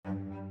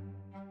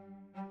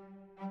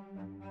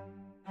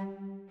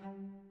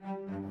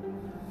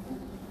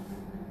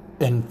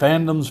In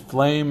fandom's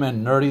flame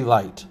and nerdy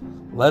light,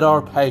 let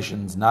our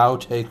passions now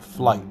take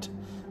flight.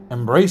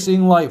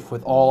 Embracing life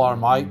with all our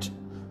might,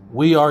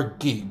 we are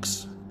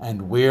geeks,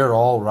 and we're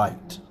all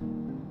right.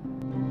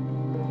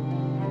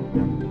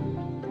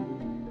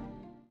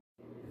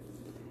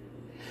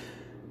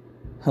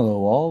 Hello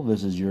all,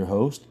 this is your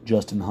host,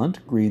 Justin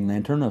Hunt, Green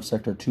Lantern of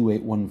Sector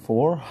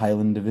 2814,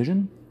 Highland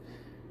Division.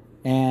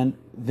 And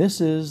this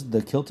is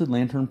the Kilted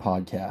Lantern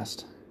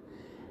Podcast.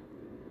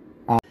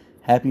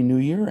 Happy New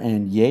Year,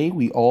 and yay,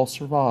 we all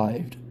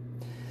survived.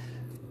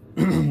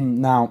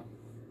 Now,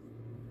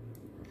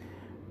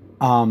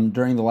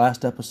 during the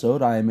last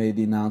episode, I made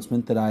the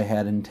announcement that I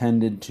had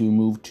intended to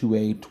move to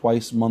a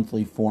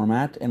twice-monthly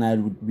format, and I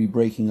would be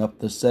breaking up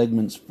the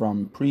segments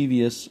from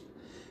previous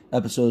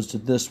episodes to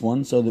this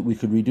one so that we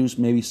could reduce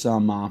maybe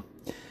some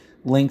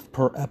length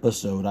per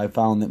episode. I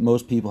found that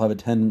most people have a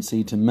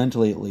tendency to,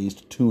 mentally at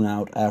least, tune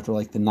out after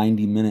like the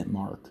 90-minute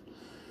mark.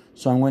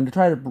 So I'm going to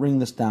try to bring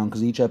this down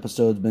because each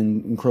episode's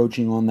been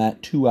encroaching on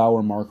that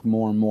 2-hour mark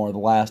more and more, the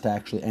last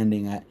actually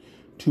ending at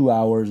 2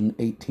 hours and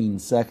 18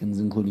 seconds,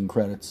 including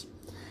credits.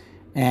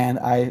 And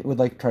I would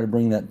like to try to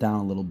bring that down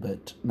a little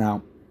bit.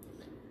 Now,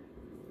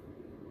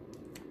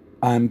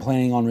 I'm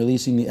planning on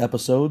releasing the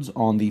episodes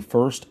on the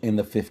 1st and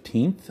the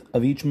 15th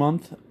of each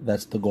month.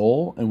 That's the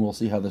goal, and we'll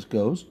see how this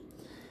goes.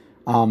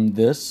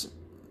 The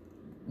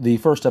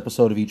first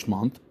episode of each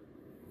month,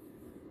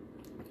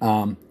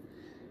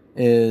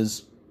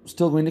 is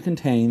still going to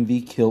contain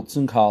the Kilts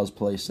and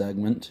Cosplay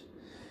segment,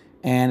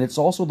 and it's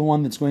also the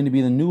one that's going to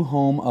be the new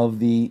home of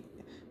the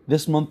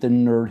This Month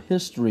in Nerd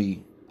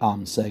History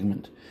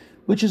segment,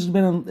 which has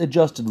been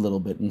adjusted a little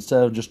bit.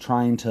 Instead of just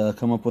trying to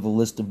come up with a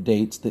list of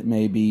dates that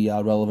may be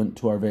relevant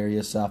to our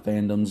various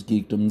fandoms,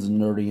 geekdoms, and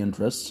nerdy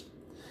interests,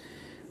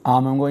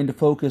 I'm going to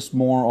focus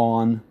more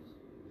on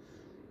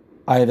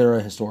either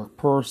a historic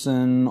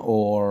person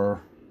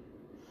or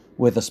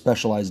with a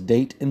specialized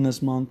date in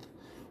this month,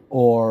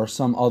 or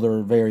some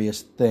other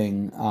various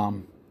thing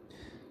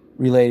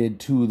related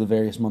to the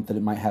various month that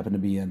it might happen to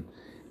be in.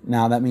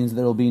 Now, that means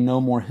there will be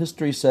no more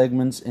history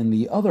segments in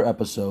the other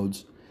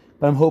episodes,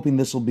 but I'm hoping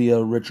this will be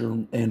a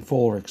richer and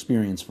fuller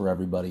experience for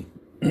everybody.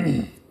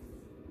 The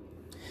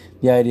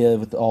idea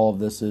with all of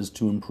this is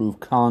to improve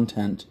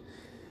content.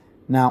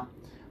 Now,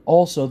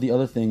 also, the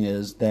other thing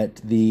is that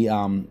the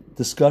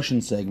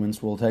discussion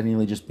segments will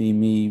technically just be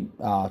me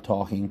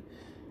talking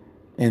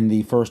in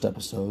the first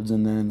episodes,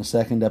 and then in the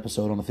second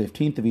episode on the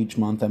 15th of each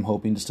month, I'm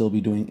hoping to still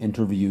be doing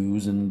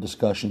interviews and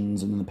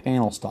discussions in the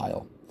panel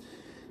style.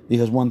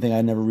 Because one thing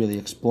I never really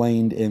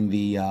explained in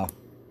the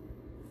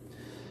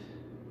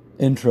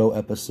intro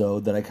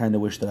episode that I kind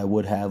of wish that I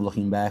would have,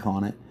 looking back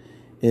on it,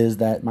 is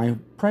that my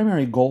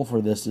primary goal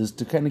for this is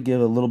to kind of give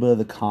a little bit of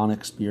the con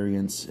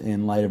experience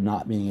in light of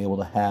not being able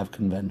to have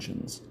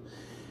conventions.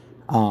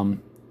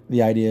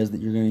 The idea is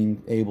that you're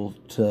being able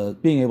to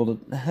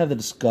have the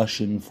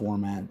discussion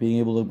format, being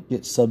able to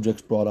get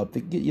subjects brought up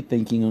that get you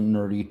thinking on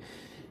nerdy,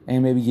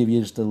 and maybe give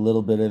you just a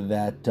little bit of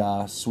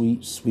that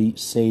sweet, sweet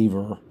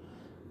savor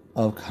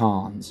of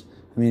cons.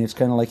 I mean, it's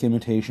kind of like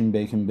imitation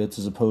bacon bits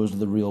as opposed to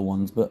the real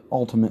ones, but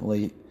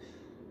ultimately,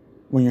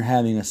 when you're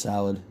having a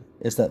salad,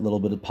 it's that little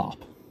bit of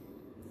pop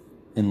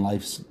in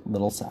life's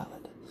little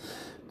salad.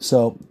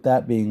 So,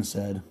 that being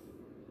said,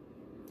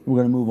 we're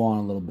going to move on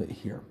a little bit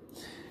here.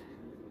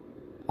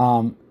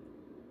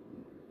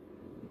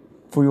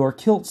 For your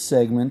kilt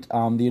segment,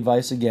 the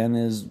advice again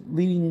is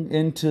leading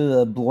into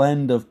a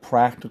blend of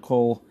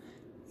practical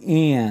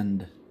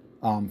and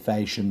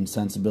fashion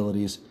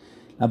sensibilities.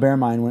 Now bear in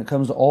mind, when it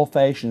comes to all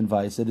fashion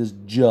advice, it is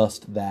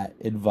just that,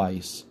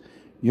 advice.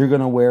 You're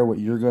going to wear what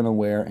you're going to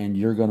wear, and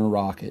you're going to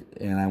rock it.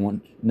 And I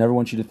never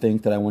want you to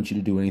think that I want you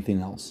to do anything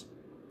else.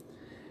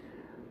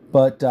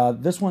 But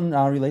this one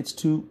relates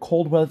to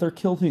cold weather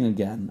kilting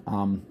again.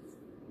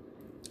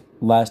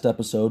 Last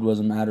episode was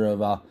a matter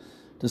of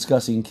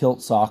discussing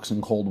kilt socks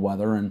in cold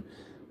weather, and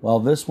well,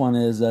 this one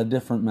is a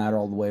different matter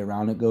all the way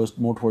around. It goes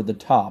more toward the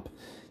top.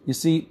 You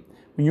see,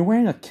 when you're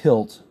wearing a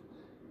kilt,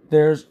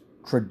 there's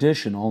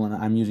traditional, and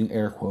I'm using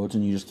air quotes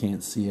and you just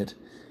can't see it,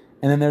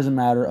 and then there's a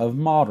matter of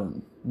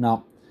modern.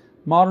 Now,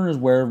 modern is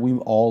where we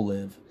all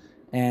live,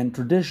 and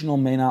traditional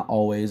may not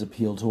always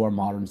appeal to our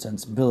modern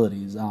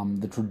sensibilities.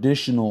 The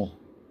traditional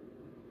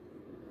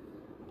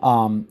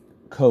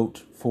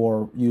coat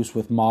for use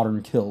with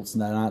modern kilts.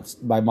 Now, not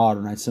by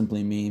modern, I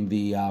simply mean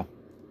the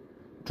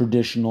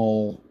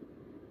traditional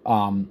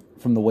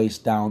from the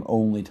waist down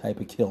only type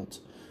of kilt.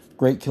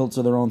 Great kilts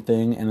are their own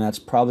thing, and that's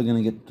probably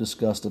going to get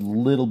discussed a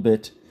little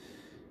bit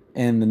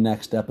in the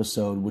next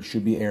episode, which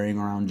should be airing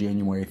around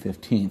January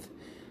 15th.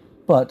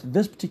 But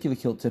this particular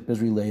kilt tip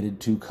is related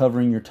to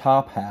covering your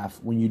top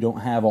half when you don't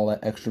have all that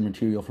extra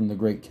material from the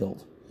great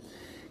kilt.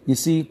 You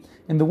see,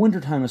 in the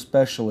wintertime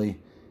especially,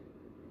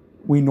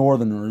 we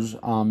northerners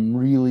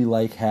really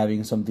like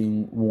having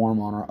something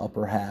warm on our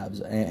upper halves,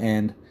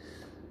 and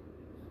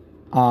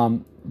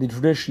the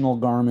traditional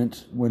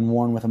garment when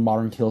worn with a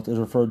modern kilt is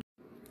referred to,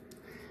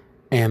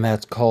 and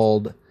that's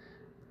called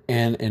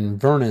an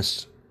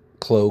Inverness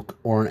cloak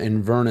or an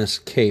Inverness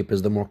cape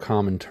is the more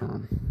common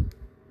term.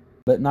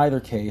 But in either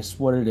case,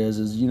 what it is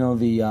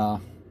the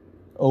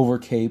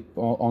overcape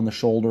on the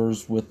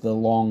shoulders with the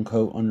long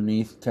coat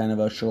underneath, kind of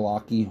a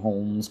Sherlock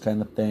Holmes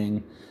kind of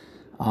thing.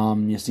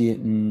 You see it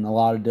in a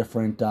lot of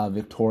different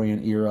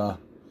Victorian era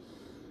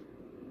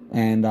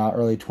and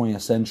early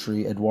 20th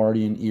century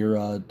Edwardian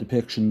era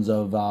depictions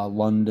of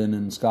London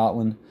and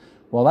Scotland.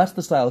 Well, that's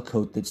the style of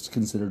coat that's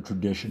considered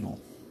traditional.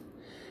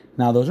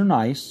 Now, those are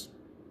nice,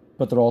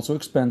 but they're also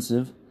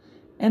expensive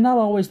and not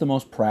always the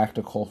most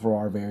practical for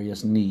our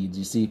various needs.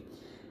 You see,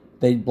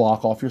 they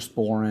block off your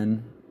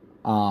sporran.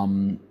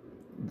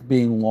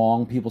 Being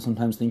long, people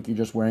sometimes think you're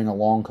just wearing a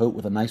long coat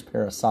with a nice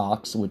pair of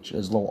socks, which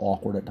is a little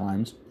awkward at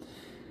times.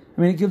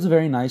 I mean, it gives a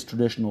very nice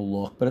traditional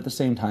look, but at the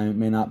same time, it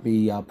may not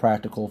be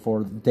practical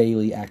for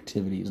daily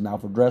activities. Now,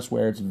 for dress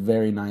wear, it's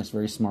very nice,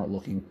 very smart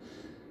looking.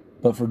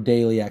 But for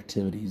daily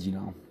activities,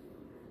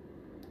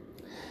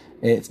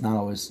 it's not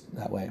always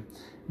that way.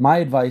 My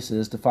advice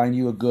is to find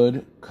you a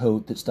good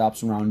coat that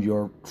stops around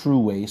your true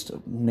waist,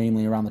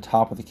 namely around the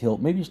top of the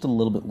kilt, maybe just a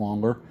little bit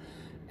longer.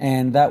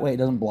 And that way it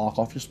doesn't block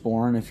off your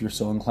sporran if you're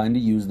so inclined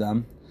to use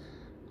them.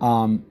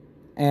 And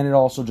it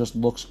also just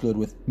looks good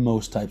with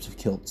most types of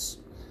kilts.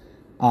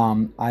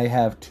 I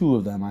have two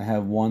of them. I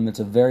have one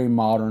that's a very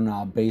modern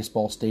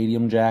baseball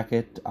stadium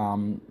jacket,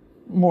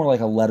 more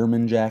like a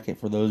Letterman jacket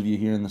for those of you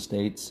here in the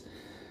States,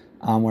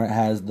 where it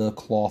has the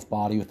cloth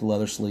body with the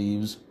leather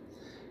sleeves.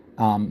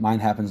 Mine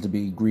happens to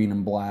be green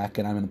and black,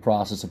 and I'm in the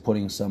process of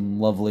putting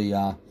some lovely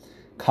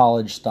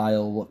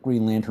college-style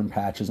Green Lantern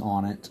patches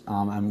on it.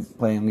 I'm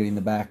planning on getting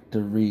the back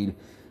to read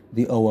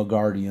the Oa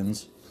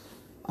Guardians,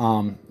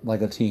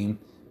 like a team.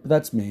 But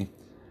that's me.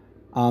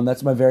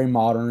 That's my very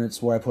modern.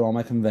 It's where I put all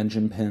my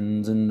convention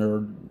pins and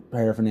nerd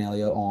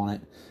paraphernalia on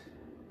it.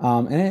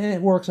 And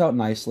it works out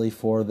nicely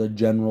for the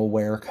general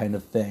wear kind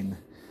of thing.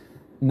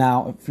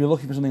 Now, if you're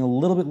looking for something a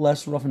little bit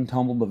less rough and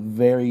tumble but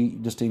very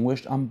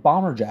distinguished,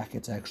 bomber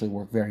jackets actually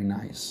work very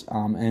nice.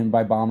 And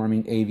by bomber, I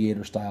mean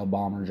aviator-style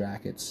bomber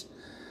jackets.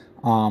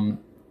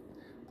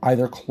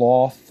 Either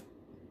cloth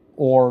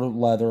or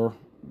leather,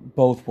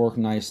 both work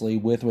nicely,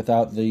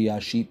 without the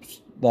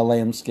the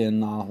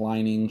lambskin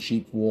lining,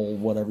 sheep wool,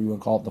 whatever you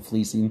want to call it, the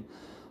fleecing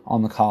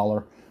on the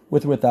collar.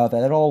 With or without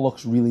that, it all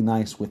looks really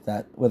nice with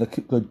a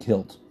good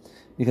kilt,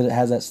 because it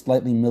has that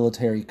slightly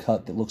military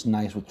cut that looks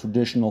nice with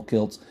traditional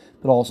kilts,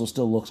 but also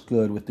still looks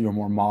good with your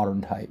more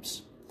modern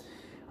types.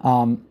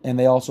 And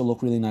they also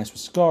look really nice with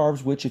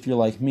scarves, which, if you're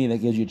like me, that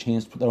gives you a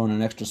chance to throw in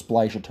an extra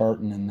splice of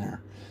tartan in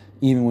there,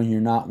 even when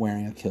you're not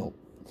wearing a kilt.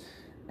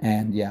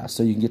 And yeah,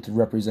 so you can get to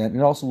represent.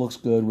 It also looks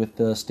good with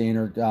the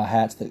standard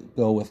hats that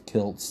go with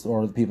kilts,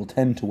 or that people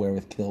tend to wear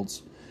with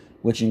kilts,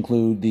 which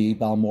include the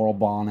Balmoral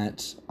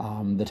bonnet,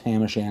 the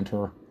tam o'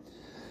 shanter,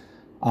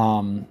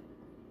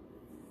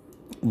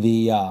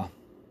 the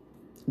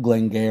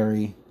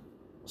Glengarry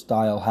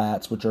style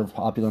hats, which are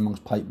popular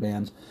amongst pipe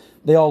bands.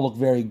 They all look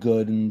very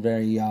good and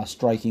very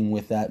striking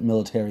with that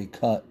military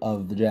cut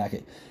of the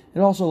jacket.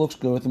 It also looks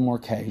good with a more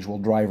casual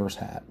driver's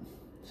hat,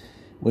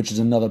 which is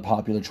another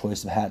popular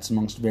choice of hats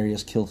amongst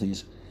various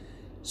kilties.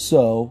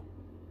 So,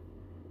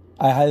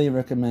 I highly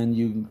recommend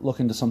you look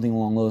into something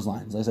along those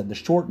lines. Like I said, the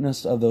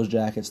shortness of those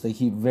jackets, they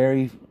keep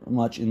very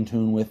much in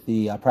tune with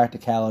the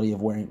practicality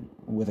of wearing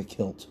with a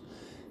kilt,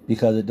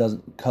 because it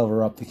doesn't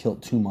cover up the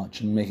kilt too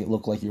much and make it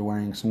look like you're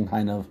wearing some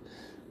kind of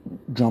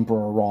jumper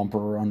or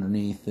romper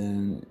underneath,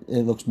 and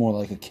it looks more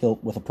like a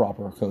kilt with a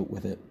proper coat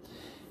with it.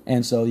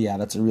 And so, yeah,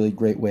 that's a really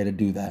great way to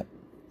do that.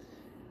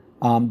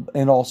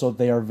 And also,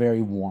 they are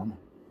very warm.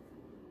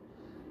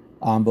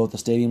 Both the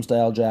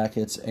stadium-style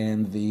jackets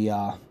and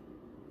the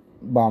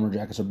bomber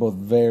jackets are both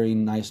very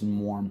nice and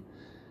warm.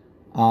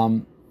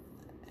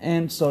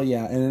 And so,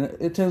 yeah, and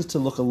it tends to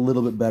look a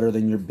little bit better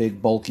than your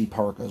big, bulky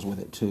parkas with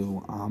it,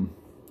 too.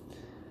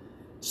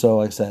 So,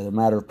 like I said, a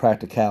matter of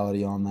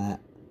practicality on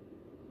that.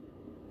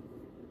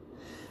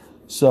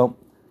 So,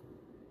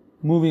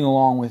 moving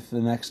along with the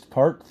next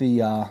part,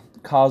 the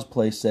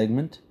cosplay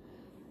segment.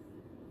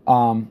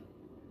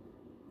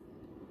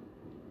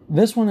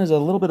 This one is a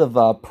little bit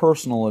of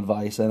personal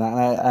advice, and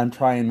I'm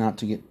trying not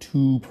to get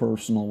too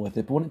personal with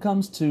it. But when it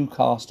comes to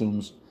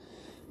costumes,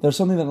 there's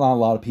something that not a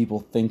lot of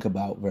people think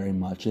about very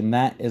much, and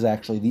that is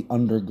actually the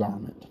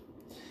undergarment.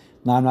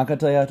 Now, I'm not going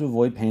to tell you how to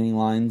avoid painting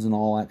lines and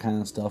all that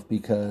kind of stuff,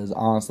 because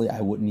honestly,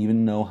 I wouldn't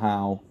even know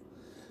how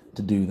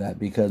to do that,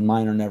 because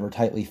mine are never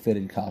tightly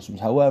fitted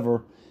costumes.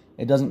 However,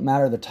 it doesn't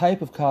matter the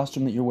type of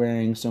costume that you're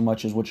wearing so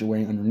much as what you're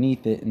wearing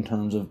underneath it in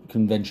terms of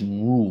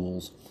convention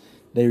rules.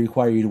 They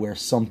require you to wear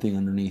something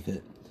underneath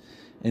it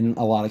in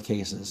a lot of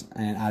cases,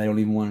 and I don't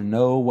even want to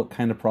know what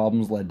kind of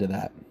problems led to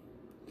that.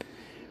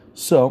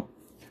 So,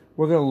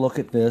 we're going to look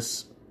at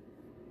this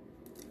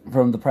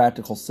from the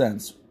practical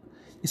sense.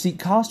 You see,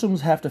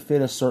 costumes have to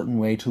fit a certain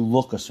way to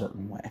look a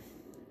certain way.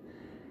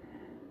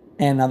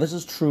 And now this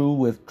is true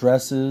with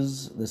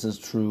dresses, this is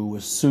true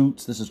with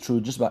suits, this is true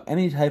with just about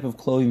any type of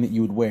clothing that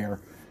you would wear.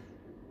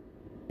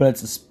 But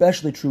it's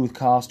especially true with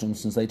costumes,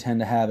 since they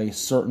tend to have a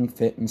certain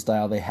fit and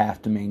style they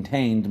have to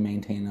maintain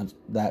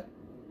that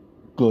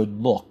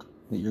good look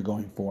that you're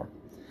going for.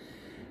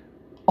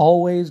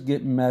 Always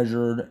get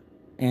measured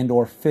and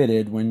or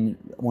fitted when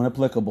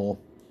applicable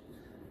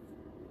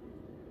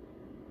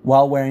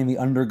while wearing the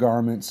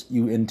undergarments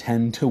you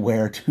intend to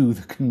wear to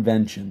the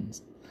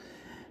conventions.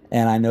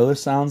 And I know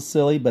this sounds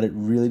silly, but it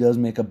really does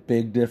make a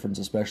big difference,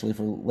 especially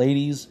for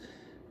ladies.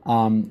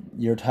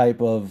 Your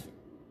type of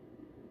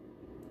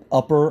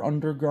upper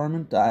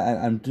undergarment,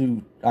 I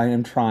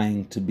am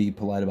trying to be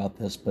polite about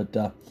this, but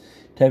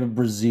type of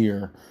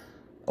brassiere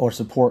or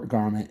support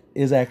garment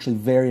is actually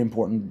very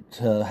important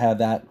to have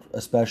that,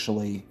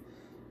 especially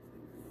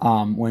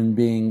when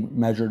being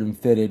measured and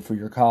fitted for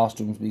your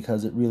costumes,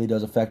 because it really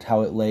does affect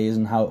how it lays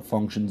and how it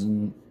functions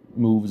and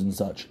moves and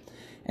such.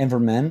 And for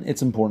men,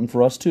 it's important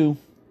for us too.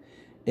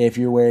 If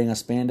you're wearing a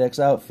spandex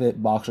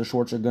outfit, boxer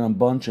shorts are going to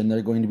bunch and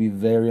they're going to be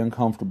very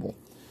uncomfortable.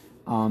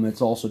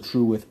 It's also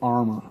true with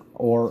armor,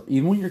 or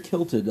even when you're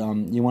kilted,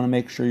 you want to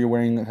make sure you're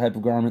wearing the type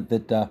of garment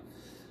that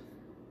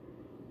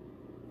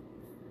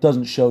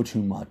doesn't show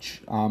too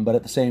much, but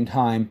at the same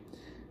time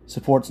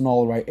supports in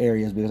all the right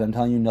areas, because I'm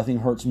telling you, nothing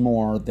hurts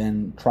more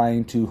than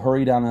trying to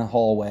hurry down a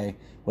hallway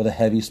with a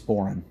heavy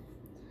sporran.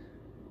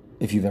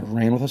 If you've ever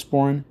ran with a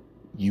sporran,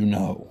 you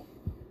know.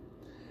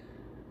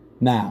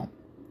 Now,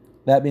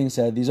 that being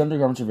said, these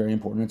undergarments are very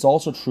important. It's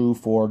also true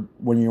for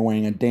when you're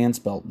wearing a dance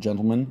belt.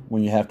 Gentlemen,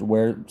 when you have to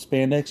wear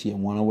spandex, you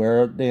want to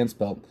wear a dance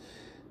belt,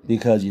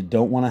 because you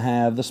don't want to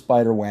have the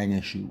spider wang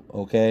issue,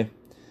 okay?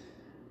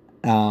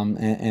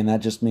 And that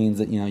just means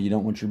that, you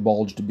don't want your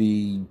bulge to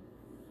be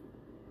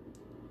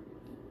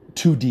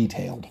too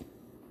detailed.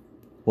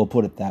 We'll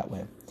put it that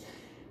way.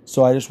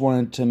 So I just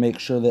wanted to make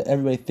sure that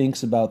everybody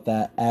thinks about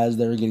that as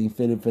they're getting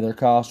fitted for their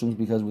costumes,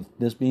 because with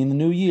this being the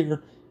new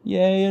year,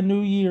 yay, a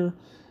new year,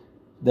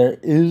 there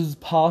is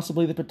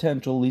possibly the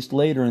potential, at least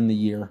later in the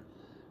year,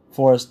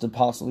 for us to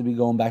possibly be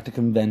going back to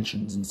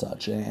conventions and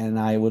such. And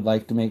I would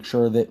like to make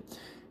sure that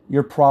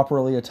you're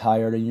properly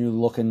attired and you're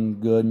looking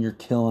good and you're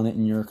killing it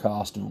in your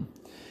costume.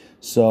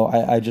 So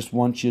I just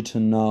want you to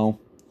know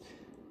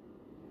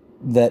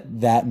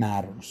that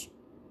matters.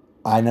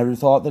 I never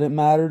thought that it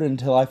mattered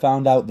until I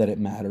found out that it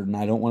mattered. And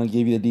I don't want to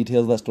give you the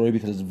details of that story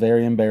because it's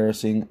very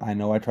embarrassing. I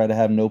know I try to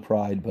have no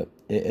pride, but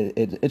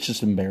it's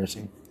just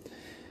embarrassing.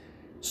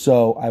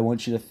 So I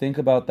want you to think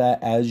about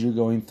that as you're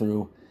going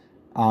through.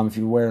 If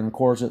you're wearing a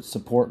corset,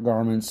 support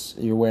garments,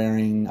 you're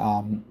wearing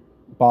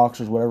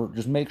boxers, whatever,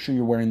 just make sure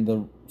you're wearing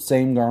the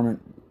same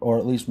garment, or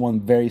at least one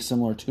very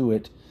similar to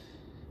it,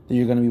 that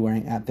you're going to be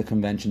wearing at the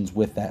conventions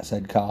with that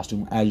said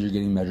costume as you're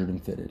getting measured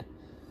and fitted.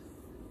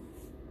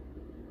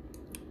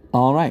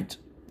 All right.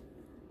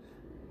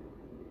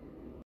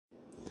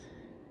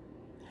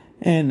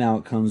 And now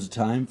it comes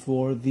time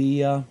for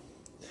the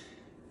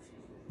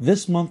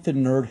This Month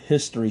in Nerd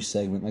History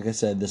segment. Like I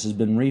said, this has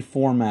been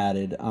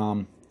reformatted.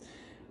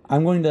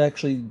 I'm going to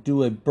actually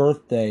do a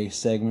birthday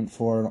segment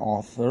for an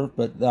author,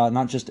 but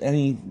not just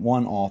any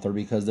one author,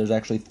 because there's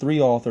actually 3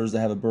 authors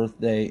that have a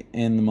birthday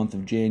in the month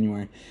of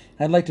January.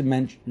 And I'd like to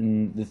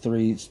mention the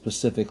 3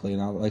 specifically,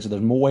 and like I said,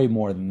 there's way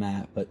more than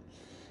that, but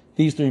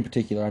these 3 in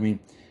particular. I mean,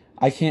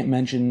 I can't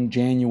mention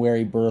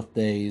January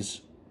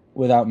birthdays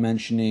without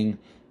mentioning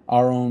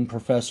our own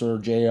Professor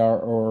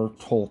J.R.R.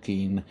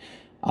 Tolkien,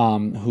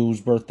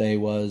 whose birthday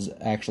was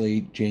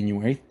actually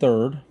January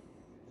 3rd.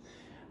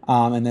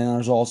 And then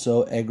there's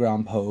also Edgar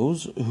Allan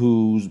Poe's,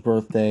 whose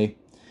birthday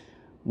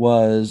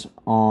was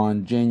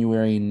on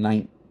January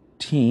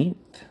 19th.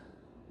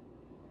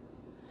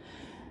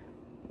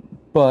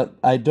 But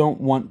I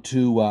don't want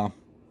to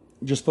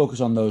just focus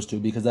on those 2,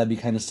 because that'd be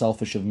kind of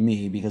selfish of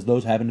me, because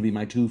those happen to be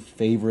my 2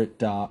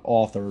 favorite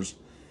authors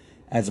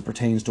as it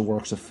pertains to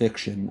works of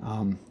fiction.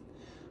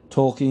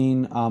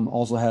 Tolkien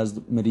also has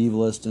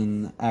medievalist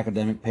and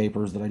academic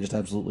papers that I just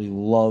absolutely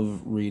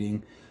love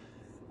reading,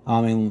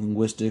 in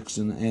linguistics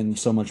and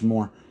so much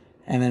more.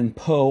 And then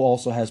Poe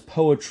also has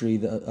poetry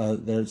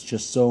that's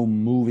just so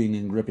moving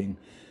and gripping.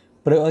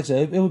 But like I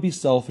said, it would be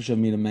selfish of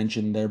me to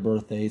mention their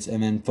birthdays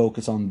and then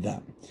focus on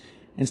them.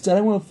 Instead,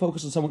 I want to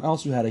focus on someone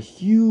else who had a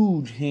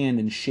huge hand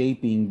in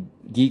shaping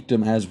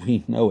geekdom as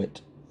we know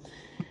it.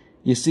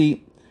 You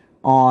see,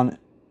 on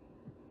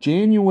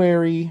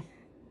January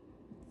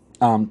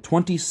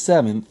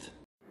 27th,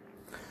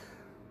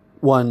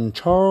 when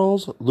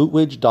Charles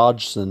Lutwidge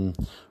Dodgson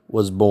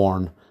was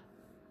born,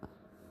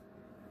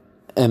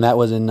 and that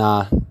was in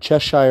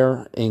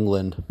Cheshire,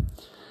 England.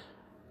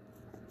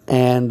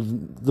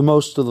 And the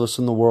most of us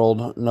in the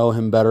world know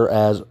him better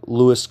as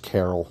Lewis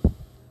Carroll.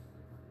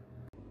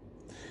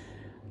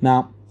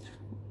 Now,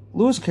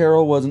 Lewis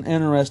Carroll was an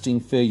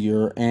interesting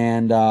figure,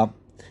 and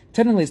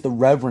technically it's the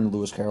Reverend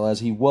Lewis Carroll,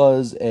 as he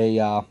was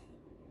a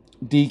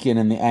deacon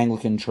in the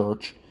Anglican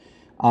Church.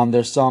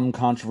 There's some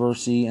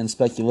controversy and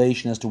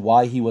speculation as to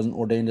why he wasn't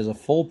ordained as a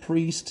full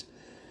priest,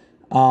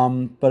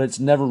 but it's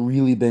never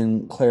really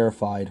been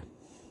clarified.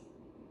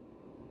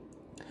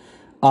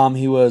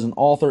 He was an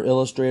author,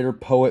 illustrator,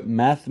 poet,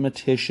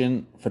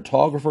 mathematician,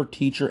 photographer,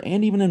 teacher,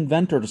 and even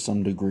inventor to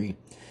some degree.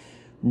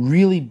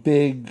 Really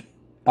big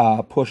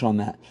push on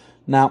that.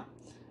 Now,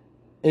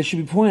 it should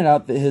be pointed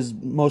out that his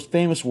most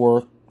famous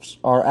works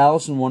are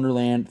Alice in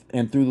Wonderland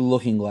and Through the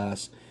Looking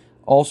Glass.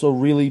 Also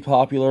really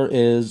popular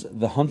is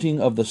The Hunting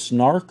of the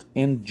Snark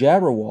and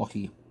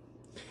Jabberwocky.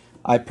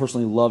 I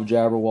personally love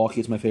Jabberwocky.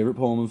 It's my favorite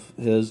poem of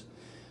his.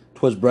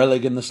 "'Twas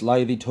brillig in the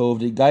slithy tove,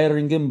 did gyre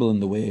and gimble in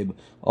the wabe.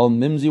 All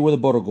mimsy were the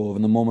Borgove,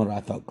 and the moment I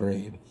thought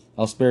grabe."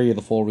 I'll spare you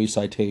the full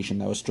recitation.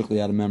 That was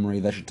strictly out of memory.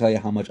 That should tell you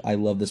how much I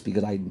love this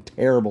because I'm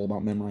terrible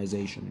about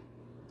memorization.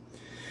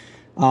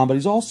 But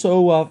he's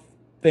also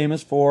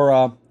famous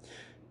for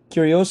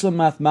Curiosa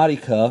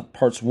Mathematica,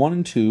 parts 1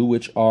 and 2,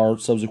 which are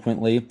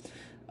subsequently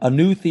A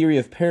New Theory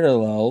of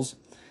Parallels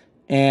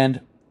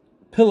and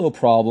Pillow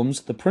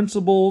Problems, the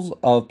Principles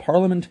of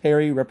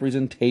Parliamentary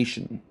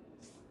Representation.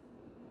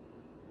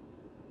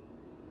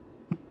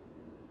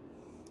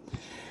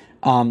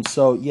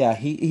 So yeah,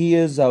 he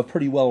is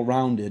pretty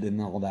well-rounded and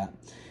all that.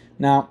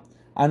 Now,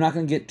 I'm not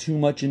going to get too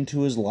much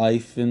into his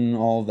life and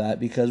all that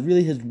because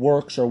really his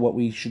works are what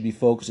we should be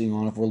focusing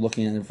on if we're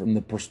looking at it from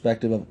the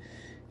perspective of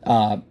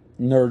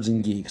nerds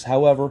and geeks.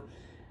 However,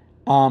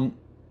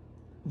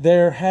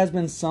 there has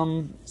been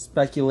some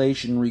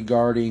speculation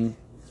regarding,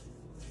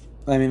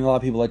 I mean, a lot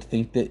of people like to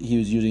think that he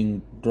was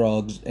using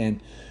drugs,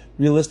 and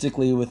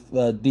realistically, with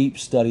deep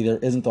study, there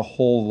isn't a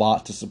whole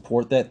lot to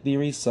support that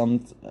theory.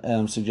 Some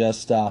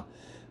suggest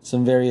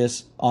some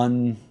various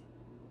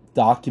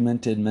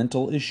undocumented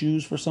mental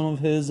issues for some of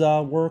his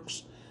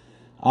works.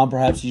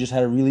 Perhaps he just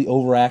had a really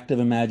overactive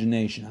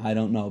imagination. I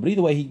don't know. But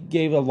either way, he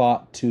gave a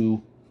lot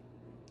to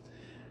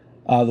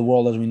the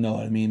world as we know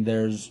it. I mean,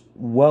 there's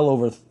well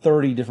over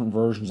 30 different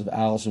versions of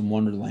Alice in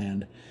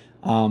Wonderland,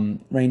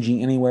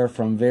 ranging anywhere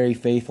from very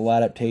faithful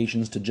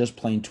adaptations to just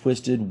plain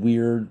twisted,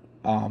 weird,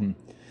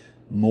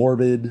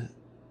 morbid,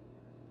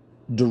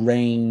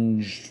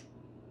 deranged,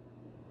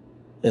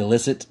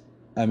 illicit.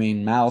 I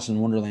mean, Alice in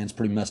Wonderland's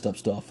pretty messed up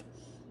stuff.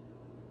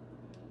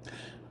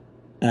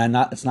 And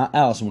it's not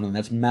Alice in Wonderland,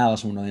 that's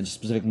Malice in Wonderland. It's a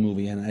specific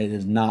movie, and it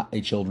is not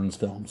a children's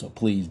film, so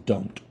please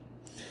don't.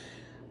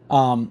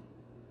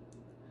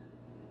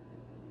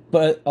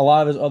 But a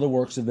lot of his other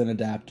works have been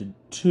adapted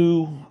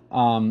too.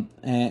 And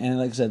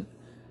like I said,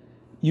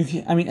 you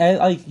can. I mean, I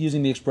like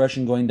using the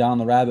expression "going down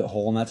the rabbit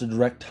hole," and that's a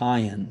direct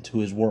tie-in to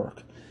his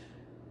work.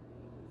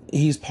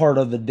 He's part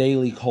of the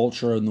daily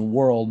culture in the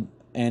world,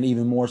 and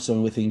even more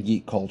so within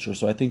geek culture.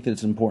 So I think that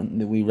it's important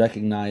that we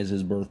recognize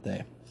his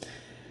birthday.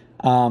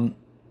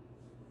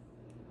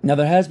 Now,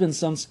 there has been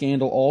some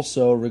scandal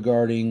also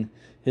regarding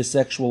his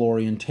sexual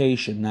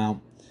orientation.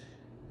 Now,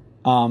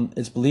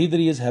 it's believed that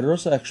he is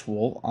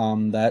heterosexual.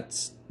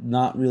 That's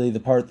not really the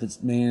part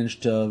that's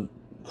managed to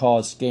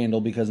cause scandal,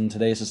 because in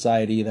today's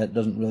society that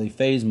doesn't really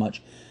faze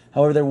much.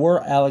 However, there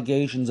were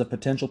allegations of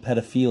potential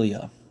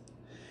pedophilia.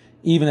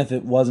 Even if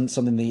it wasn't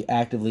something that he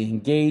actively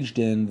engaged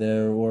in,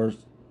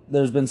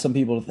 there's been some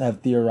people that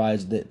have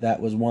theorized that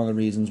that was one of the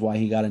reasons why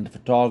he got into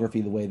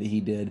photography the way that he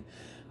did,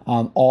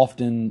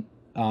 often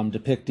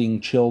depicting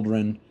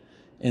children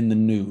in the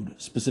nude,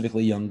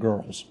 specifically young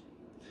girls.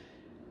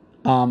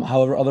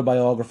 However, other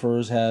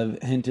biographers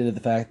have hinted at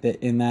the fact that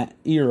in that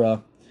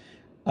era,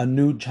 a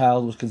nude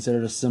child was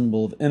considered a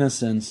symbol of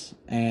innocence,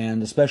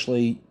 and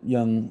especially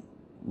young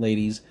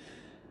ladies,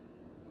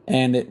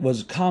 and it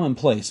was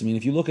commonplace. I mean,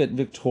 if you look at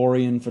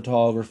Victorian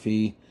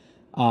photography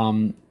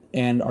and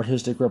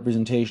artistic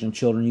representation of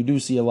children, you do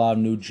see a lot of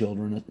nude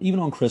children, even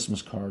on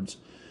Christmas cards.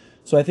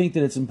 So I think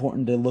that it's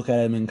important to look at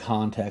them in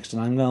context,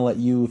 and I'm going to let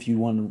you, if you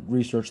want to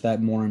research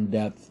that more in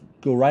depth,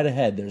 go right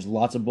ahead. There's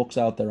lots of books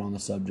out there on the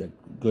subject.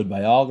 Good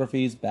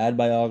biographies, bad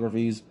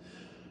biographies,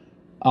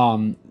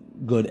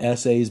 good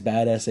essays,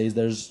 bad essays.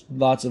 There's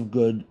lots of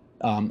good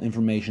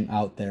information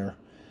out there.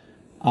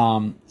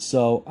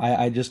 So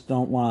I just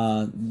don't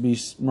want to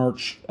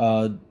besmirch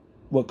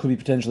what could be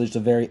potentially just a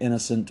very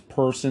innocent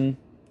person,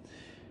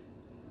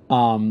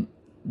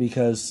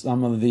 because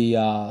some of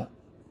the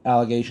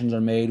allegations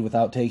are made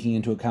without taking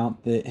into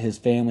account that his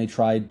family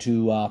tried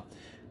to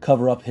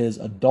cover up his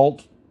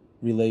adult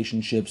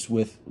relationships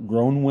with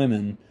grown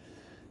women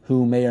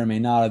who may or may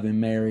not have been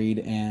married,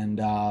 and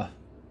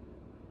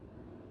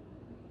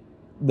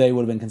they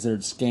would have been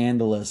considered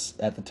scandalous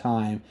at the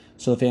time.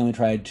 So the family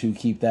tried to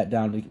keep that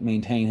down to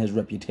maintain his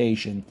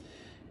reputation,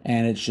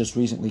 and it's just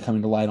recently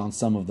coming to light on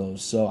some of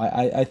those. So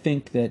I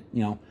think that,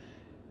 you know,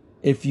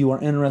 if you are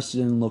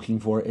interested in looking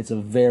for it, it's a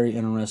very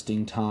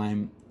interesting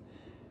time,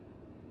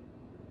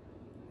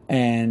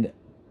 and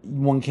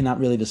one cannot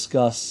really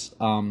discuss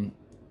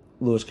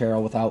Lewis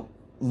Carroll without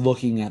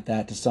looking at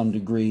that to some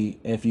degree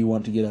if you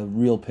want to get a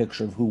real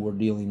picture of who we're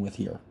dealing with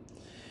here.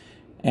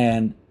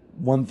 And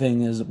one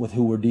thing is, with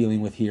who we're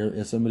dealing with here,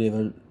 is somebody of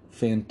a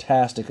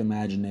fantastic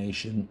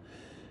imagination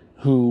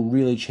who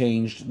really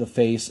changed the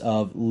face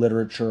of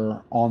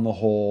literature on the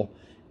whole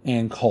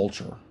and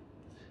culture,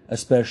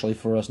 especially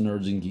for us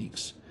nerds and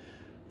geeks.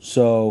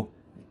 So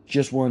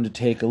just wanted to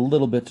take a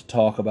little bit to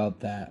talk about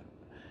that.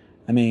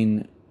 I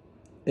mean,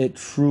 it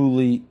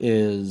truly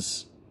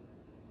is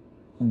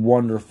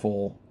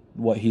wonderful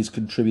what he's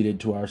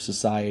contributed to our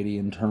society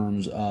in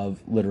terms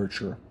of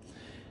literature.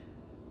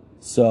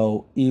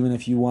 So even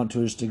if you want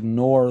to just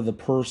ignore the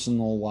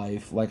personal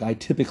life, like I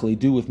typically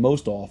do with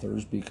most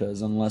authors,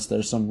 because unless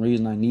there's some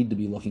reason I need to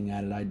be looking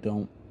at it, I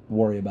don't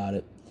worry about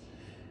it.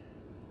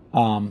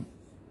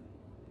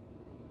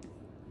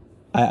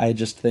 I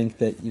just think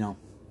that,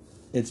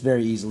 it's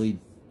very easily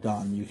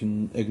done. You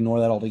can ignore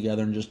that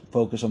altogether and just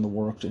focus on the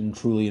work and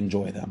truly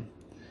enjoy them.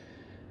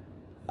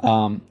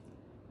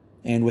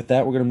 And with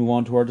that, we're going to move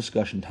on to our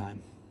discussion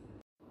time.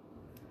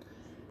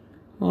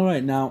 All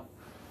right, now,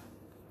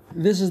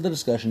 this is the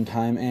discussion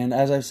time, and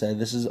as I've said,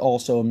 this is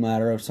also a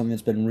matter of something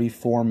that's been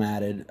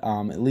reformatted,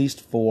 at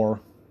least for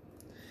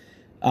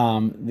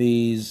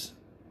these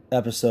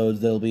episodes.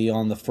 They'll be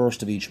on the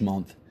first of each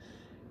month.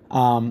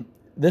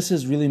 This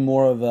is really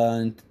more of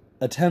an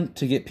attempt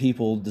to get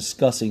people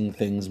discussing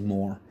things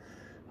more,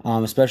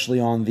 especially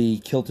on the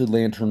Kilted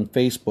Lantern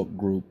Facebook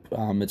group.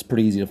 It's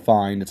pretty easy to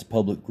find. It's a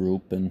public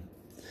group, and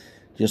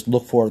just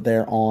look for it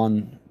there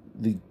on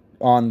the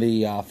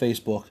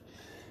Facebook,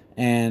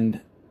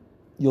 and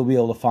you'll be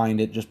able to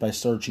find it just by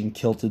searching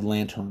Kilted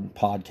Lantern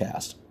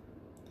Podcast.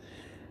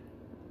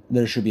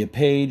 There should be a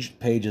page. The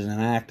page isn't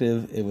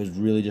active. It was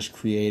really just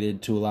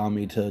created to allow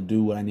me to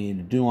do what I needed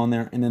to do on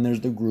there. And then there's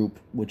the group,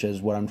 which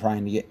is what I'm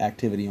trying to get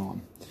activity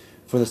on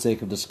for the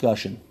sake of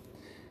discussion.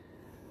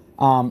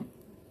 The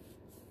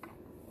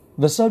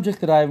subject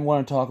that I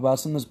want to talk about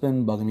is something that's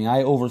been bugging me.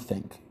 I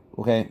overthink,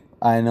 okay?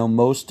 I know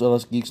most of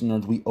us geeks and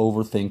nerds, we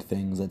overthink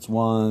things. That's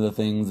one of the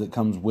things that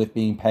comes with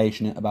being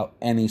passionate about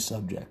any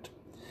subject.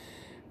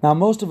 Now,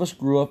 most of us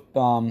grew up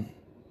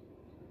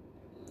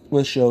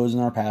with shows in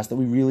our past that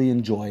we really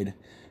enjoyed,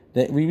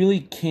 that we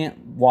really can't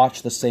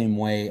watch the same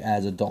way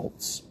as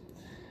adults.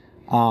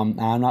 I'm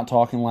not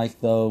talking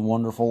like the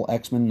wonderful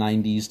X-Men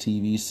 90s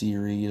TV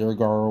series, or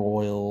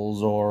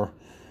Gargoyles, or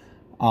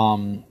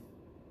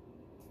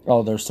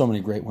there's so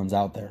many great ones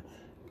out there.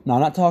 Now,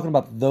 I'm not talking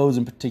about those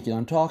in particular.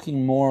 I'm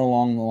talking more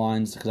along the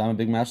lines, because I'm a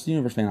big Masters of the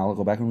Universe fan. I'll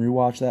go back and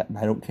rewatch that, and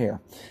I don't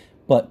care.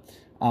 But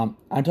I'm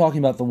talking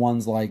about the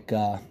ones like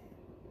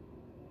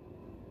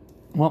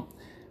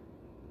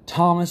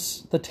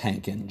Thomas the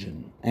Tank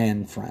Engine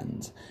and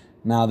Friends.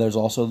 Now, there's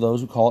also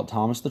those who call it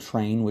Thomas the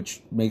Train,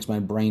 which makes my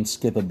brain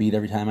skip a beat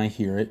every time I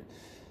hear it.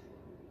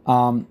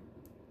 Or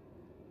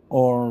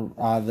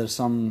there's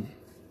some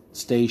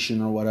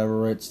station or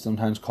whatever it's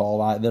sometimes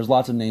called. There's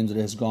lots of names that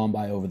it has gone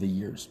by over the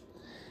years.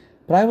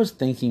 But I was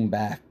thinking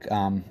back.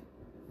 I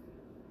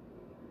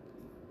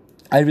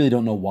really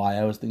don't know why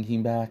I was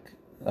thinking back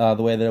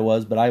the way that it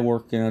was, but I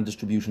work in a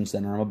distribution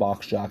center. I'm a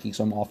box jockey,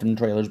 so I'm often in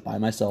trailers by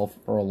myself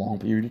for a long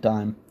period of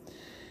time.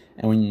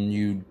 And when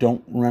you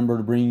don't remember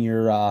to bring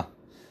your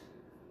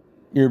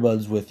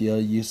earbuds with you,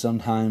 you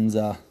sometimes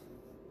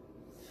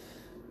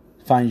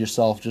find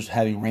yourself just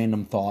having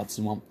random thoughts.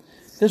 And well,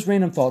 this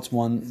random thoughts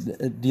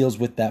one deals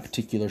with that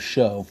particular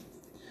show.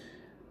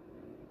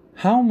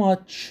 How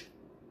much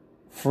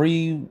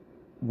free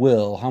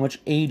will, how much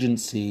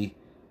agency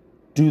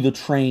do the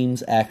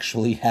trains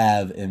actually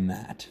have in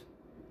that?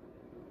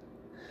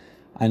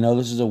 I know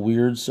this is a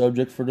weird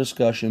subject for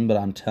discussion, but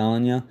I'm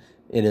telling you,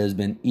 it has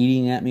been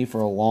eating at me for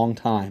a long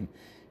time.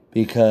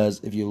 Because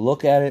if you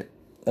look at it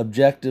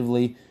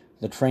objectively,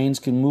 the trains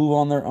can move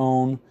on their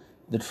own.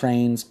 The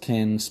trains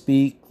can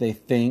speak. They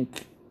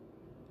think.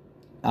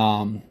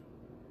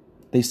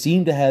 They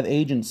seem to have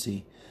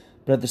agency.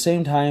 But at the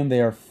same time,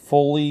 they are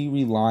fully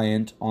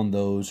reliant on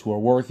those who are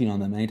working on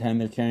them. Anytime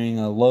they're carrying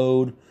a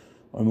load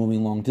or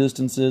moving long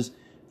distances,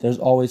 there's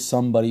always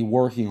somebody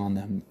working on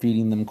them,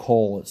 feeding them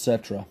coal,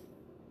 etc.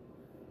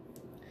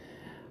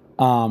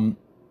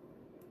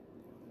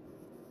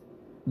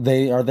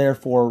 They are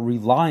therefore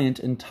reliant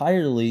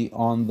entirely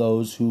on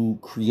those who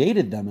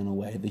created them in a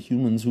way, the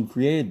humans who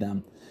created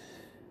them.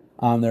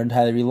 They're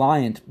entirely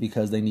reliant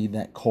because they need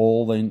that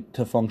coal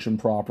to function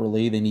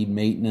properly. They need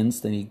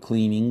maintenance, they need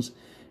cleanings,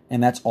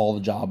 and that's all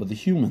the job of the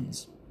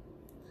humans.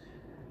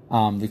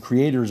 The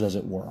creators, as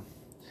it were.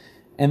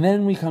 And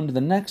then we come to the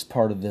next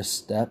part of this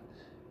step.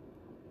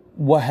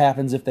 What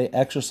happens if they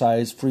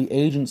exercise free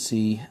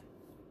agency?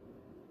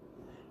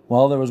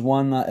 Well, there was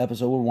one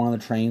episode where one of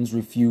the trains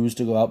refused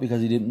to go out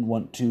because he didn't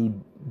want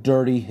to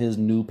dirty his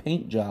new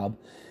paint job.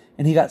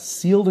 And he got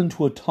sealed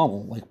into a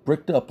tunnel, like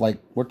bricked up, like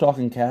we're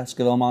talking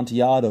Casca del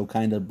Amontillado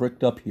kind of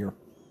bricked up here.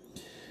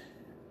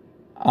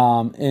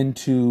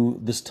 Into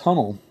this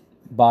tunnel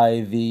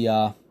by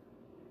the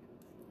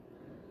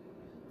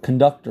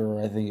conductor,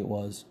 I think it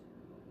was.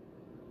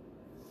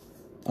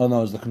 Oh no,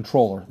 it was the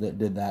controller that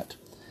did that.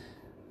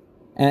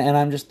 And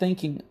I'm just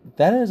thinking,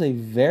 that is a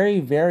very,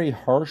 very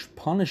harsh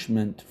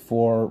punishment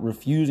for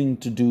refusing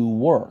to do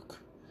work.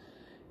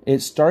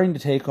 It's starting to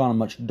take on a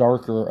much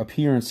darker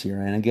appearance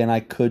here. And again, I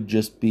could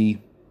just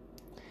be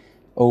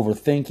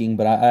overthinking,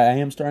 but I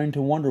am starting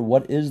to wonder,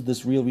 what is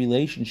this real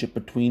relationship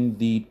between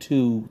the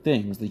two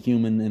things, the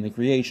human and the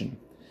creation?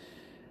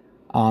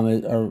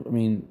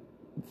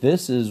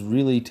 This is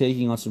really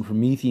taking on some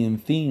Promethean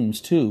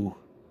themes, too.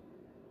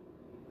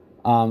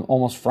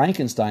 Almost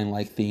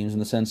Frankenstein-like themes in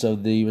the sense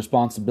of the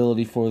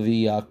responsibility for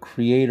the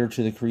creator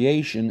to the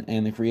creation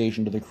and the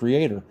creation to the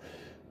creator.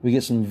 We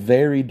get some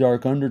very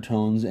dark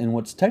undertones in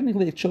what's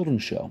technically a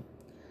children's show.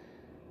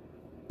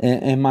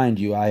 And mind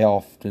you, I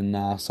often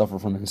suffer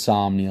from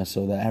insomnia,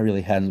 so that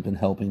really hasn't been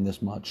helping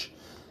this much.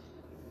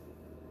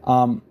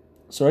 So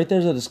right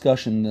there's a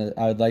discussion that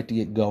I would like to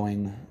get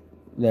going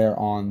there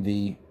on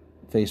the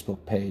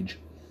Facebook page.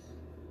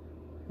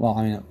 Well,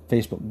 I mean, a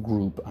Facebook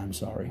group, I'm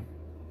sorry.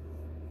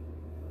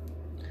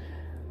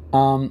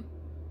 But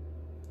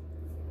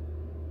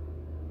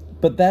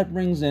that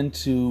brings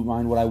into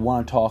mind what I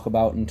want to talk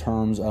about in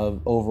terms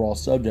of overall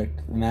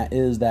subject, and that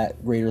is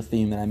that greater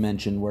theme that I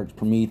mentioned, where it's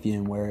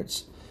Promethean, where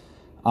it's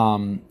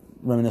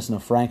reminiscent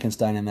of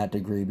Frankenstein in that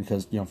degree,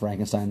 because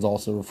Frankenstein's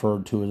also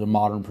referred to as a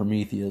modern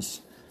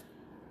Prometheus.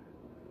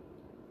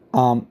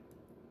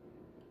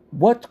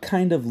 What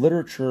kind of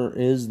literature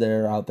is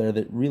there out there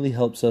that really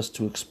helps us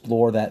to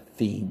explore that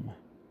theme?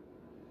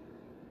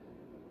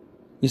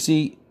 You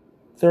see,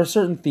 there are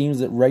certain themes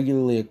that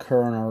regularly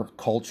occur in our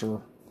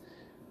culture,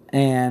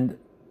 and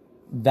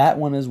that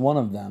one is one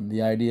of them.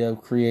 The idea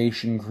of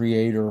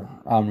creation-creator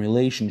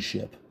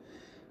relationship.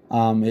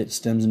 It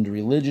stems into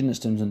religion, it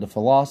stems into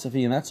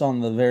philosophy, and that's on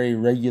the very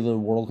regular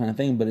world kind of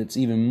thing, but it's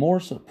even more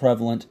so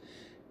prevalent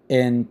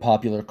in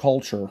popular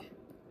culture.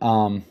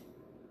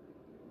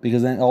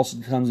 Because then it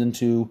also comes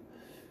into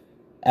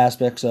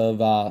aspects of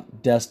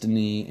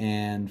destiny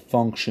and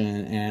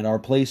function and our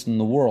place in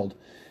the world.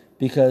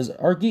 Because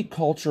our geek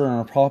culture and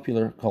our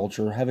popular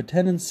culture have a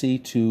tendency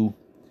to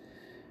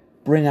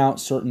bring out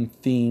certain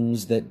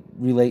themes that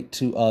relate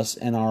to us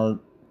and our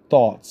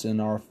thoughts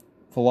and our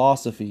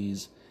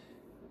philosophies.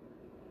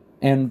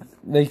 And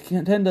they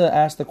can tend to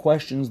ask the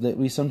questions that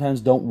we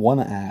sometimes don't want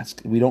to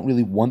ask. We don't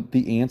really want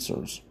the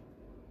answers.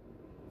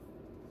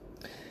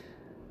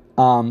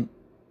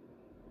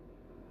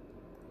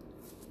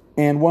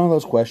 And one of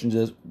those questions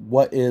is,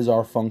 what is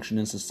our function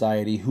in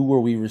society? Who are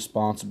we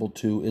responsible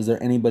to? Is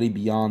there anybody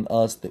beyond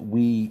us that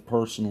we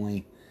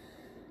personally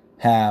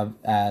have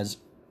as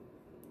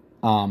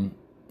an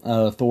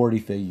authority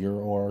figure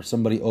or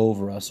somebody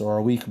over us? Or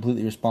are we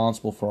completely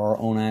responsible for our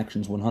own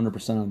actions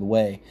 100% of the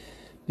way?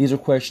 These are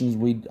questions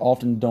we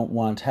often don't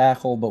want to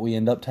tackle, but we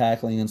end up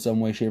tackling in some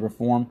way, shape, or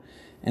form.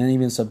 And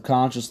even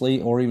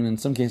subconsciously, or even in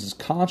some cases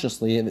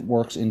consciously, it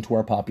works into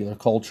our popular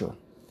culture.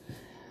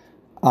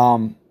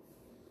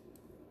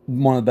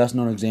 One of the best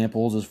known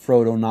examples is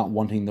Frodo not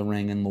wanting the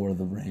ring in Lord of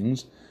the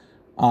Rings.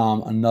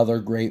 Another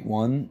great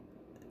one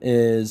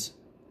is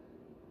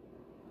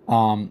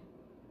the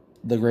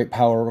great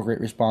power or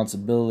great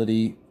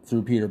responsibility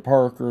through Peter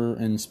Parker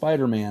and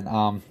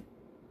Spider-Man.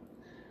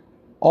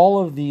 All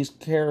of these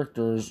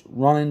characters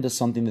run into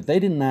something that they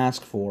didn't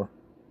ask for,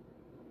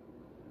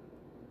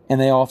 and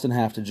they often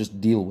have to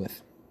just deal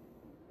with.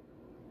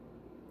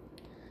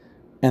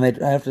 And they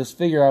have to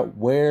figure out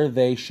where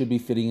they should be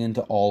fitting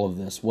into all of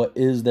this. What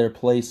is their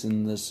place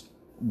in this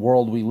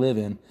world we live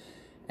in?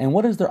 And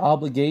what is their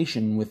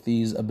obligation with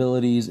these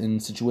abilities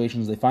and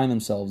situations they find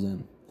themselves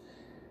in?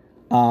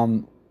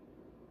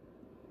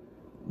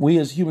 We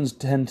as humans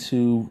tend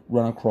to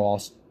run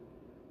across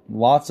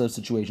lots of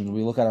situations.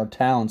 We look at our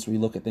talents. We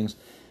look at things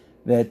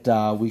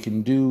that we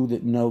can do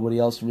that nobody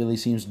else really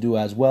seems to do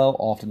as well.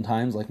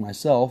 Oftentimes, like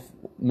myself,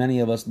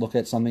 many of us look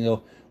at something and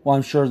go, well,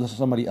 I'm sure that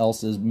somebody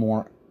else is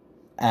more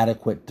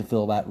adequate to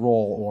fill that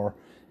role or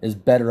is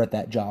better at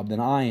that job than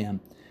I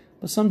am.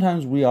 But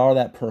sometimes we are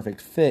that perfect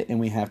fit and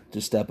we have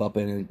to step up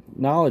and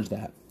acknowledge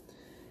that.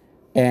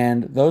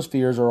 And those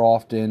fears are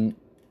often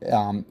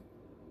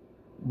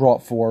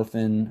brought forth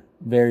in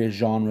various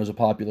genres of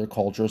popular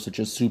culture, such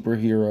as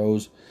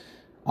superheroes.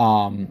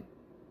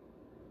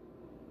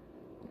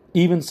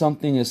 Even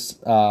something as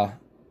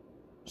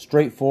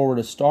straightforward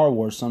as Star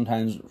Wars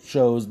sometimes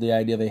shows the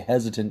idea of a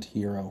hesitant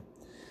hero.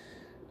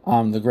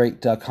 The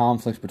great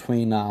conflict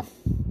between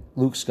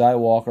Luke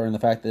Skywalker and the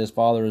fact that his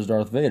father is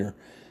Darth Vader.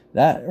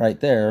 That right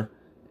there,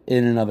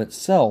 in and of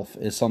itself,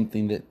 is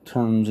something that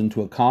turns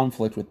into a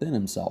conflict within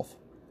himself.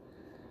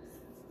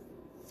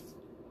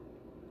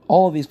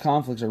 All of these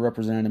conflicts are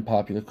represented in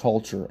popular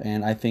culture,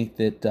 and I think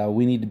that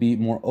we need to be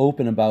more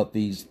open about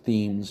these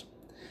themes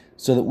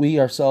so that we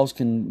ourselves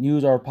can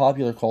use our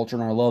popular culture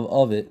and our love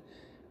of it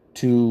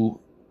to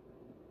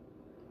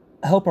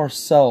help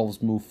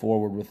ourselves move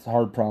forward with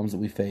hard problems that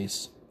we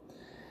face.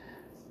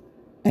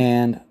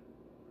 And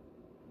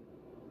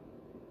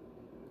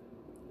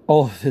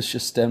all of this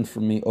just stemmed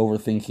from me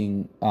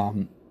overthinking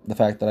the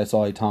fact that I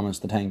saw a Thomas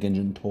the Tank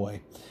Engine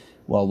toy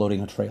while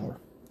loading a trailer.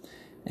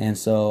 And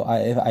so I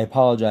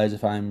apologize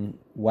if I'm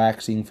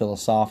waxing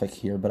philosophic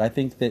here, but I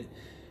think that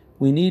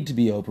we need to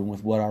be open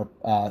with what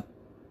our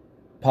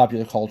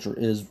popular culture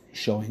is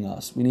showing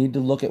us. We need to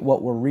look at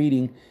what we're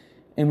reading,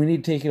 and we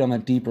need to take it on a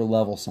deeper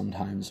level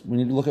sometimes. We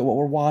need to look at what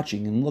we're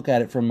watching and look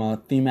at it from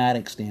a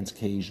thematic stance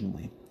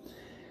occasionally.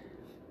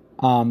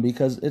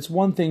 Because it's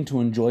one thing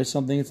to enjoy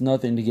something, it's another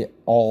thing to get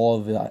all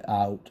of it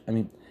out. I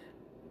mean,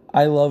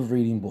 I love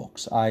reading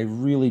books. I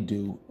really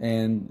do.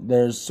 And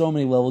there's so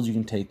many levels you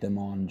can take them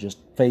on. Just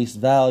face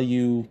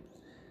value,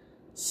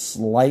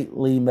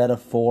 slightly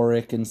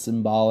metaphoric and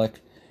symbolic,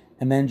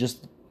 and then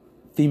just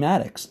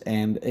thematics,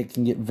 and it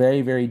can get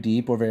very, very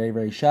deep or very,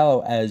 very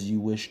shallow as you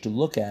wish to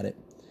look at it.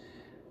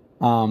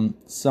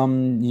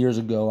 Some years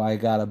ago, I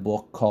got a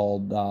book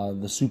called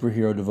The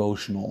Superhero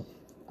Devotional.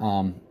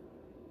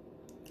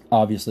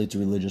 Obviously, it's a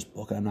religious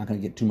book. I'm not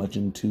going to get too much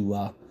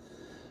into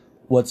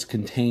what's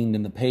contained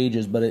in the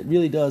pages, but it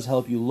really does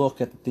help you look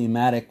at the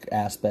thematic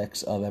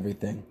aspects of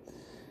everything.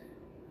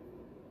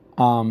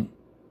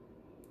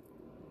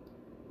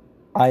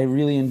 I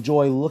really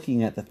enjoy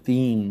looking at the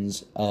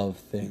themes of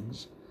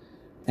things,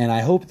 and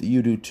I hope that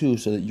you do too,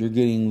 so that you're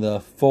getting the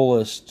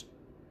fullest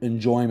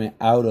enjoyment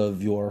out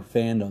of your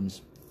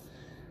fandoms.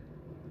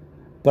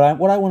 But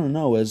what I want to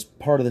know as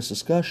part of this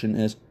discussion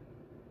is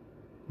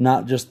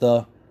not just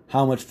the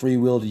how much free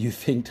will do you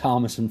think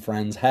Thomas and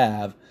Friends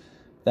have.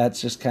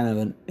 That's just kind of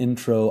an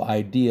intro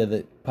idea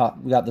that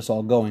got this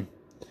all going.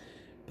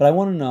 But I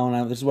want to know,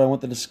 and this is what I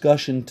want the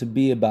discussion to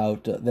be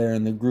about there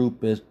in the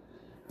group, is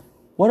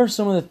what are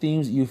some of the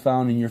themes that you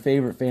found in your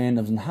favorite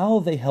fandoms, and how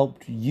have they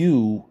helped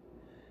you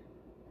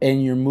in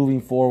your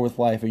moving forward with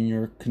life and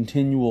your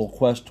continual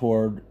quest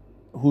toward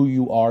who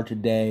you are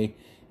today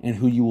and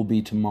who you will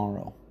be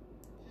tomorrow?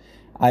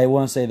 I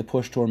want to say the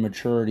push toward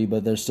maturity,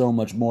 but there's so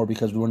much more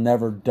because we're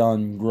never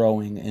done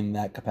growing in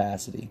that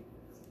capacity.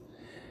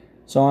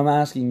 So I'm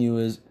asking you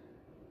is,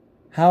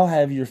 how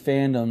have your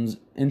fandoms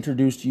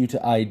introduced you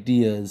to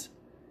ideas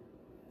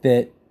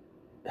that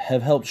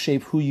have helped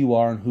shape who you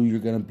are and who you're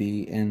going to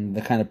be and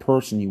the kind of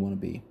person you want to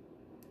be?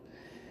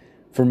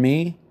 For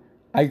me,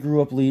 I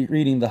grew up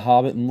reading The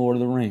Hobbit and Lord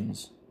of the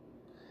Rings.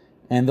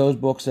 And those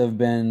books have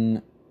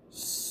been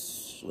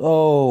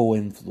so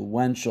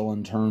influential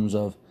in terms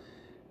of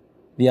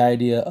the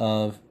idea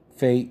of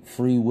fate,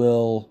 free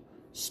will,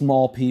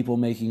 small people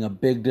making a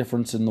big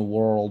difference in the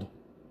world.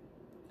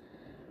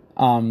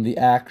 The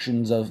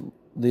actions of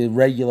the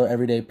regular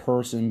everyday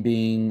person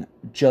being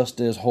just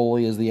as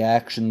holy as the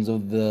actions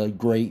of the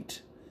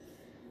great,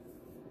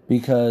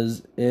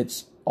 because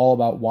it's all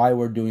about why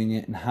we're doing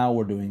it and how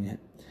we're doing it.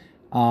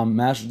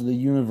 Masters of the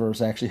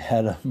Universe actually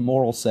had a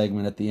moral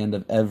segment at the end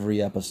of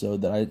every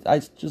episode that I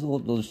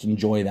just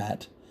enjoy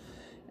that.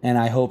 And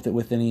I hope that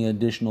with any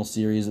additional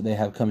series that they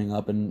have coming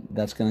up, and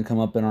that's going to come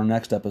up in our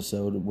next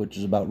episode, which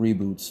is about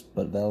reboots,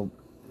 but a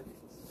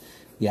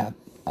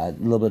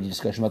little bit of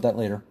discussion about that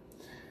later.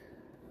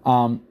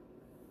 I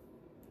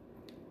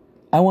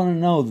want to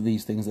know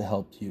these things that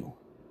helped you.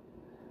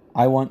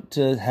 I want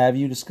to have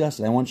you discuss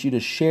it. I want you to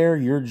share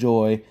your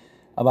joy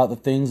about the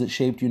things that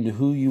shaped you into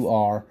who you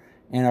are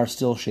and are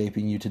still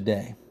shaping you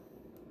today.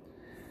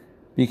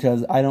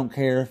 Because I don't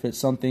care if it's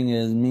something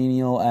as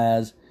menial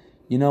as,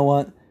 you know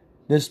what,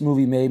 this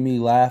movie made me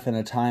laugh in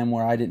a time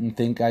where I didn't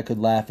think I could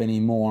laugh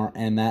anymore,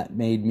 and that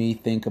made me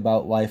think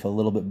about life a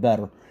little bit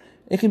better.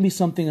 It can be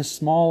something as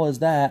small as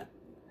that,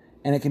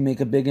 and it can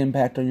make a big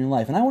impact on your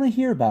life. And I want to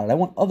hear about it. I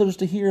want others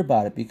to hear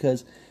about it,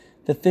 because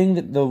the thing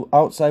that the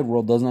outside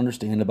world doesn't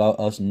understand about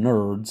us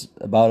nerds,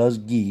 about us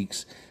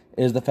geeks,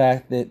 is the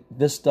fact that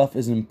this stuff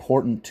is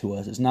important to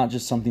us. It's not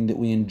just something that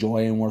we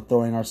enjoy and we're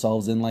throwing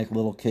ourselves in like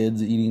little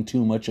kids eating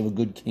too much of a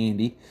good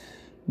candy.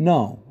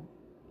 No.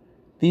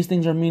 These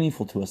things are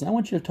meaningful to us. And I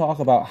want you to talk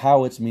about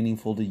how it's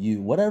meaningful to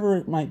you, whatever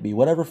it might be,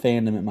 whatever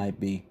fandom it might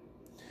be.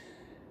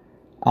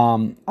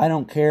 I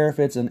don't care if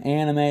it's an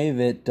anime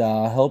that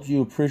helps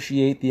you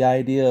appreciate the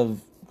idea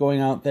of going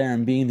out there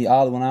and being the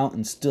odd one out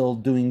and still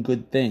doing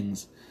good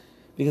things.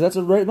 Because that's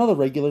another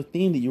regular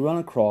theme that you run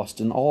across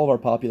in all of our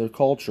popular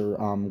culture.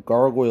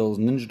 Gargoyles,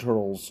 Ninja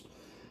Turtles,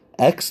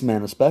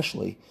 X-Men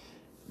especially.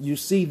 You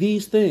see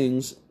these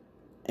things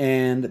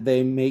and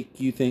they make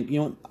you think, you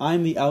know,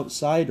 I'm the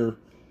outsider,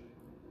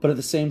 but at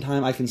the same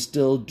time I can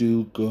still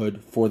do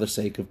good for the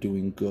sake of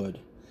doing good.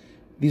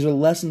 These are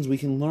lessons we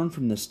can learn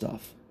from this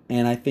stuff.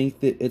 And I think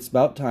that it's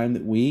about time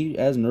that we,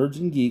 as nerds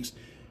and geeks,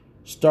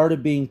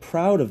 started being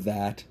proud of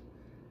that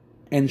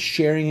and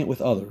sharing it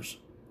with others.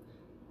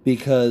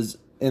 Because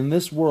in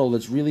this world,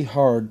 it's really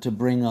hard to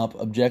bring up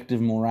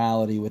objective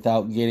morality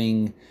without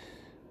getting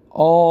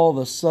all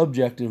the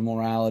subjective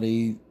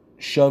morality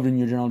shoved in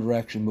your general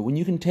direction. But when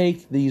you can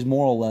take these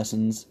moral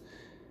lessons,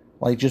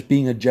 like just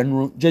being a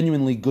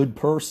genuinely good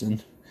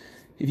person,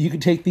 if you can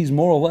take these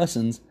moral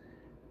lessons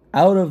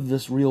out of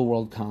this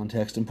real-world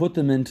context and put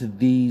them into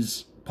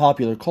these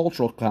popular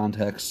cultural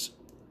contexts,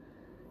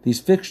 these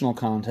fictional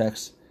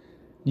contexts,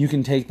 you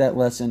can take that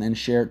lesson and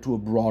share it to a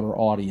broader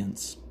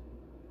audience.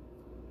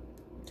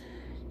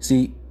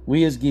 See,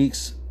 we as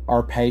geeks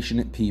are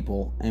passionate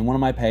people, and one of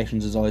my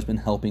passions has always been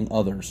helping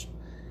others.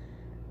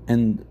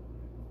 And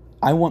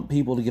I want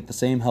people to get the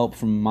same help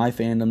from my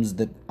fandoms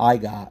that I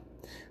got,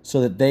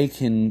 so that they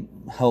can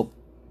help,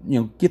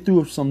 get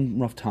through some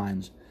rough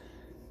times.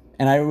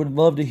 And I would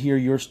love to hear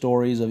your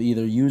stories of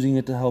either using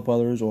it to help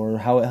others, or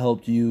how it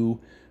helped you,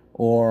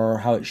 or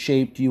how it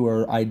shaped you,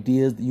 or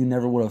ideas that you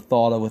never would have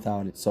thought of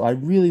without it. So I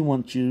really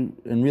want you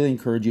and really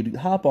encourage you to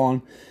hop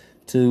on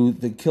to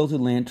the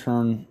Kilted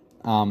Lantern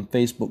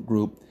Facebook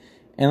group,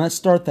 and let's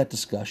start that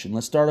discussion.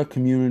 Let's start a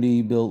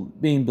community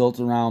being built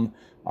around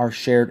our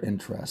shared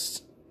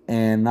interests,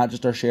 and not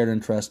just our shared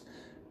interests,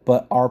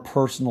 but our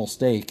personal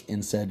stake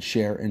in said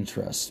share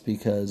interests,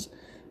 because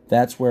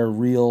that's where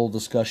real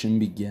discussion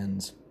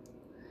begins.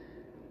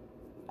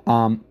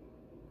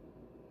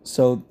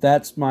 So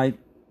that's my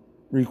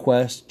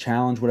request,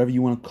 challenge, whatever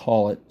you want to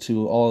call it,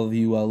 to all of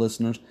you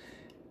listeners,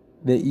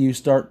 that you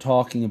start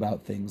talking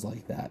about things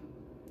like that.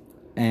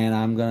 And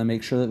I'm going to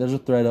make sure that there's a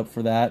thread up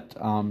for that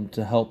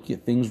to help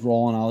get things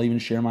rolling. I'll even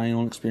share my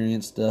own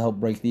experience to help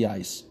break the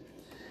ice.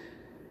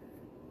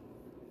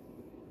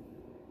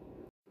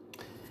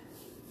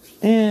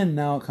 And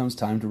now it comes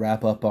time to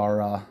wrap up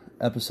our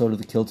episode of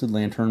the Kilted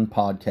Lantern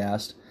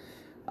podcast.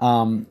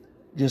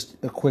 Just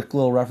a quick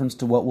little reference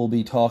to what we'll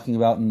be talking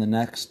about in the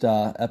next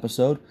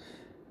episode.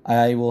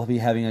 I will be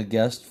having a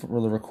guest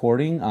for the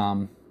recording,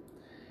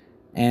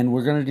 and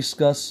we're going to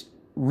discuss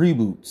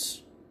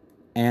reboots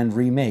and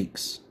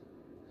remakes.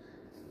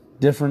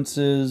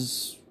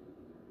 Differences,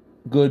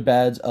 good,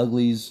 bads,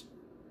 uglies.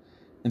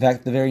 In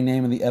fact, the very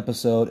name of the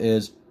episode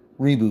is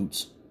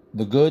Reboots,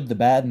 the good, the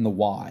bad, and the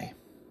why.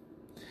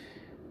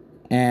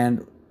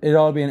 And it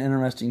ought to be an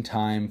interesting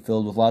time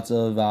filled with lots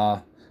of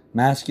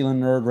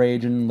masculine nerd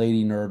rage and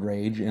lady nerd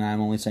rage. And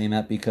I'm only saying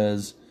that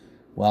because,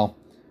 well,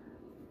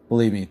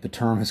 believe me, the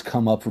term has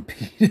come up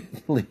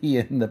repeatedly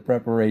in the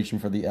preparation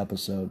for the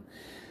episode.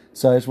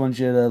 So I just want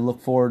you to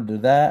look forward to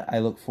that. I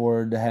look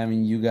forward to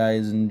having you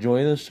guys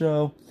enjoy the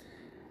show.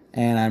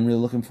 And I'm really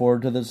looking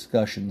forward to the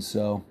discussion.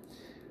 So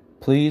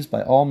please,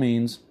 by all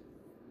means,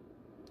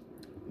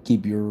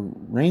 keep your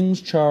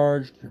rings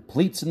charged, your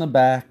pleats in the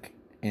back,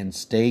 and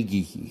stay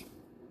geeky.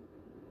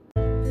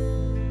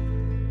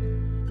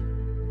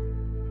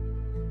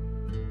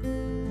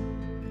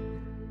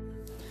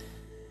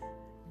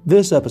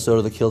 This episode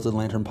of the Kilted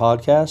Lantern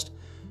podcast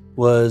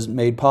was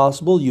made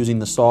possible using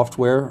the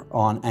software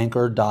on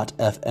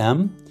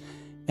Anchor.fm,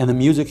 and the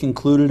music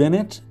included in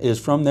it is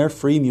from their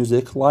free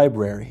music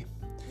library.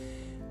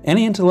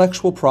 Any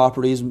intellectual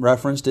properties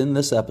referenced in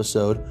this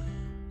episode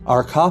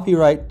are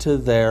copyright to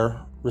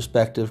their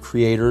respective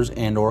creators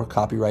and or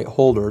copyright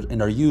holders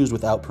and are used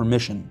without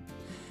permission.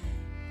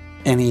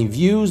 Any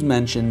views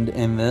mentioned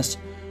in this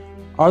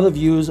are the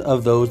views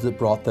of those that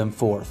brought them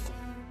forth,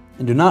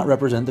 and do not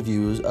represent the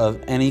views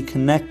of any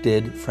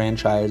connected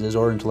franchises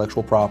or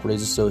intellectual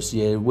properties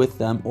associated with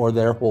them or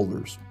their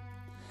holders.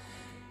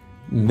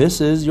 This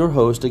is your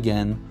host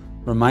again,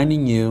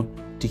 reminding you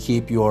to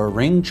keep your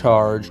ring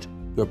charged,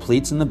 your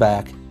pleats in the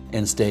back,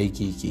 and stay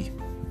geeky.